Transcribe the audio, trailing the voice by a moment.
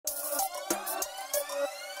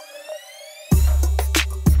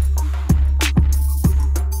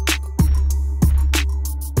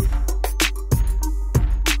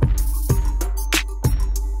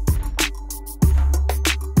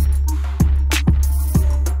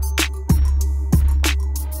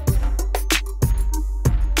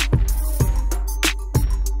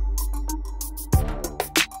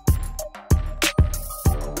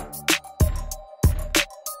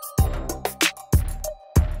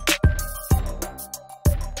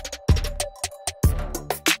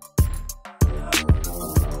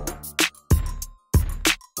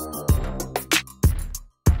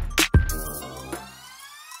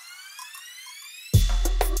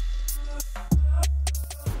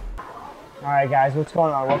Alright guys, what's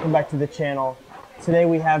going on? Welcome back to the channel. Today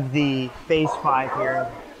we have the Phaze 5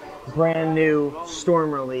 here. Brand new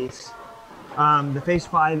storm release. The Phaze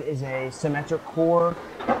 5 is a symmetric core.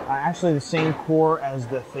 Actually the same core as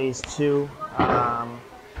the Phaze 2.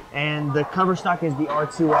 And the cover stock is the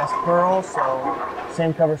R2S Pearl, so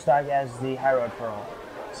same cover stock as the High Road Pearl.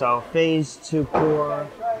 So Phaze 2 core,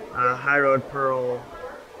 High Road Pearl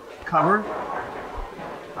cover.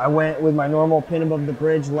 I went with my normal pin above the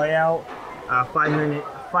bridge layout. 5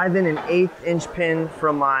 in an 1/8 inch pin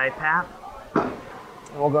from my PAP. And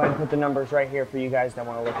we'll go ahead and put the numbers right here for you guys that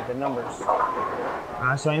want to look at the numbers.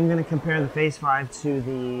 So I'm going to compare the Phaze 5 to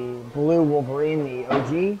the blue Wolverine, the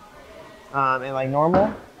OG. And like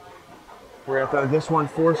normal, we're going to throw this one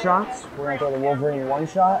 4 shots. We're going to throw the Wolverine 1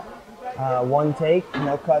 shot, 1 take,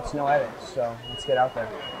 no cuts, no edits. So let's get out there.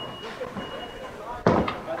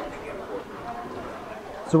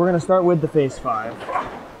 So we're going to start with the Phaze 5.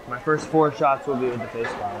 My first 4 shots will be with the Phaze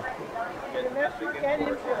 5.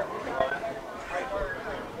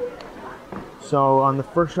 So on the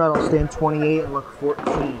first shot, I'll stand 28 and look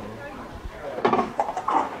 14.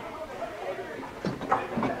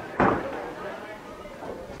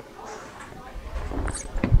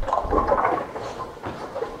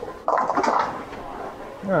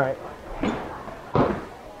 All right.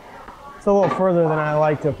 It's a little further than I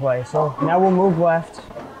like to play. So now we'll move left,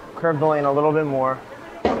 curve the lane a little bit more.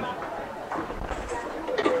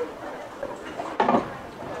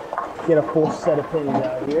 Get a full set of pins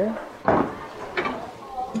out here.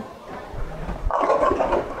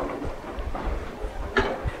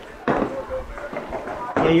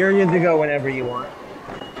 Yeah, you're good to go whenever you want.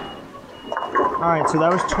 All right, so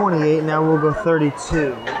that was 28. Now we'll go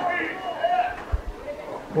 32.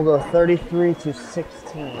 We'll go 33 to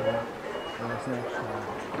 16 on this next one.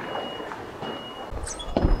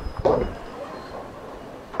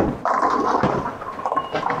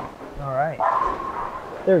 All right.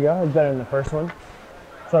 There we go, it's better than the first one.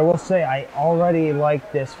 So I will say I already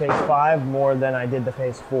like this Phaze 5 more than I did the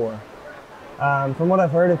Phaze 4. From what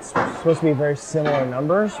I've heard, it's supposed to be very similar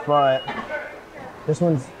numbers, but this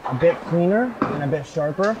one's a bit cleaner and a bit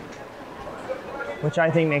sharper, which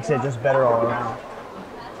I think makes it just better all around.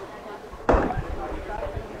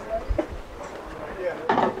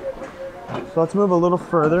 So let's move a little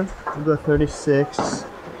further. We'll go 36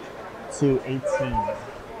 to 18.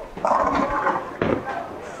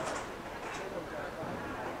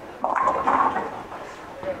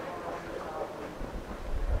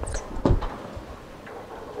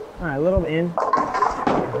 All right, a little in. All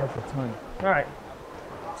right,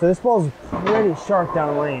 so this ball's pretty sharp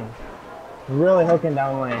down lane. Really hooking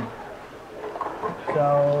down lane.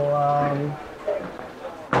 So,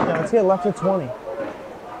 yeah, let's get left at 20.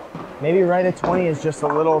 Maybe right at 20 is just a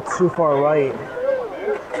little too far right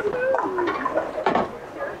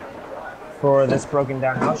for this broken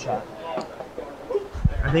down house shot.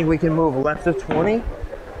 I think we can move left of 20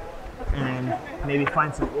 and maybe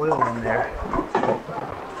find some oil in there.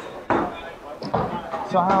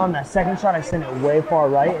 So on that second shot, I sent it way far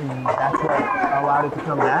right, and that's what allowed it to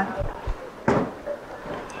come back.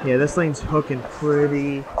 Yeah, this lane's hooking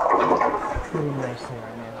pretty nicely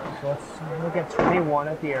right now. So let's look at 21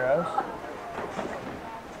 at the arrows.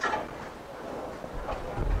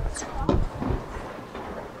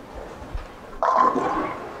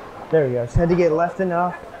 There we go. Just had to get left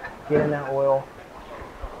enough, get in that oil.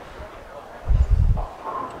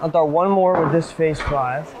 I'll throw one more with this Phaze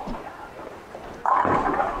 5.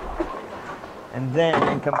 And then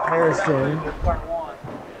in comparison,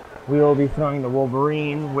 we will be throwing the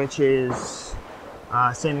Wolverine, which is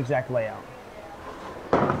same exact layout.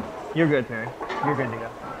 You're good, Perry. You're good to go.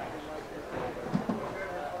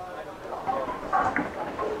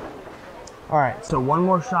 All right, so one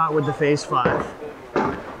more shot with the Phaze 5.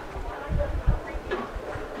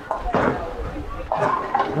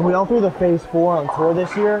 And we all threw the Phaze 4 on tour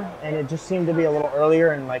this year, and it just seemed to be a little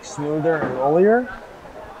earlier and like smoother and rollier.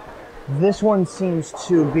 This one seems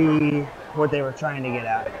to be what they were trying to get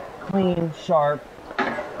at. Clean, sharp,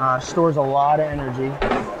 stores a lot of energy.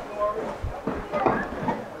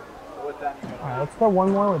 All right, let's throw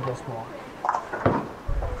one more with this ball.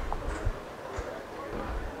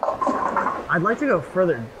 I'd like to go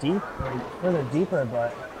further deeper,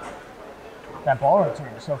 but that ball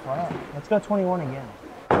return is so far up. Let's go 21 again.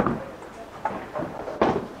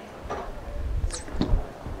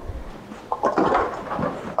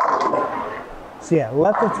 So yeah,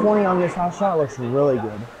 left of 20 on this house shot looks really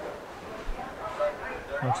good.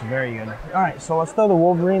 Looks very good. All right, so let's throw the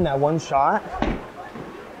Wolverine that 1 shot.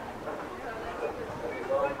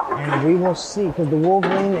 And we will see, because the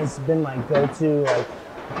Wolverine has been my go-to like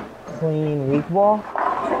clean weak ball.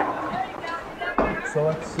 So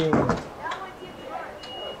let's see.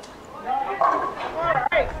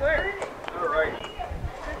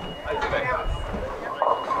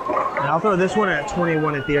 And I'll throw this one at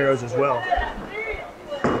 21 at the arrows as well.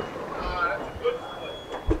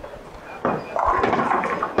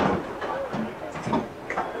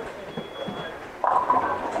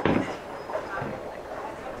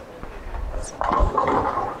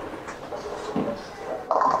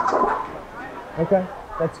 Okay,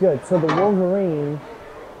 that's good. So the Wolverine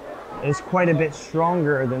is quite a bit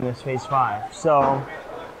stronger than this Phaze 5. So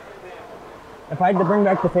if I had to bring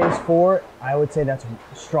back the Phaze 4, I would say that's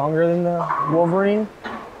stronger than the Wolverine.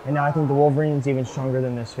 And now I think the Wolverine is even stronger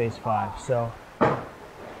than this Phaze 5. So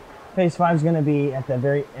Phaze 5 is going to be at the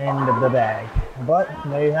very end of the bag. But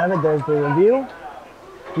there you have it. There's the review.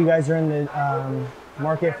 If you guys are in the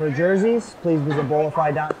market for jerseys, please visit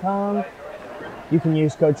Bowlifi.com. You can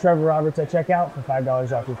use code Trevor Roberts at checkout for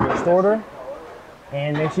 $5 off your first order.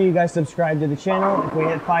 And make sure you guys subscribe to the channel. If we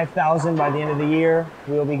hit 5,000 by the end of the year,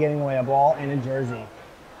 we will be giving away a ball and a jersey.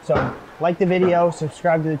 So like the video,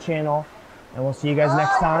 subscribe to the channel, and we'll see you guys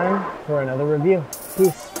next time for another review.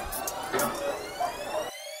 Peace.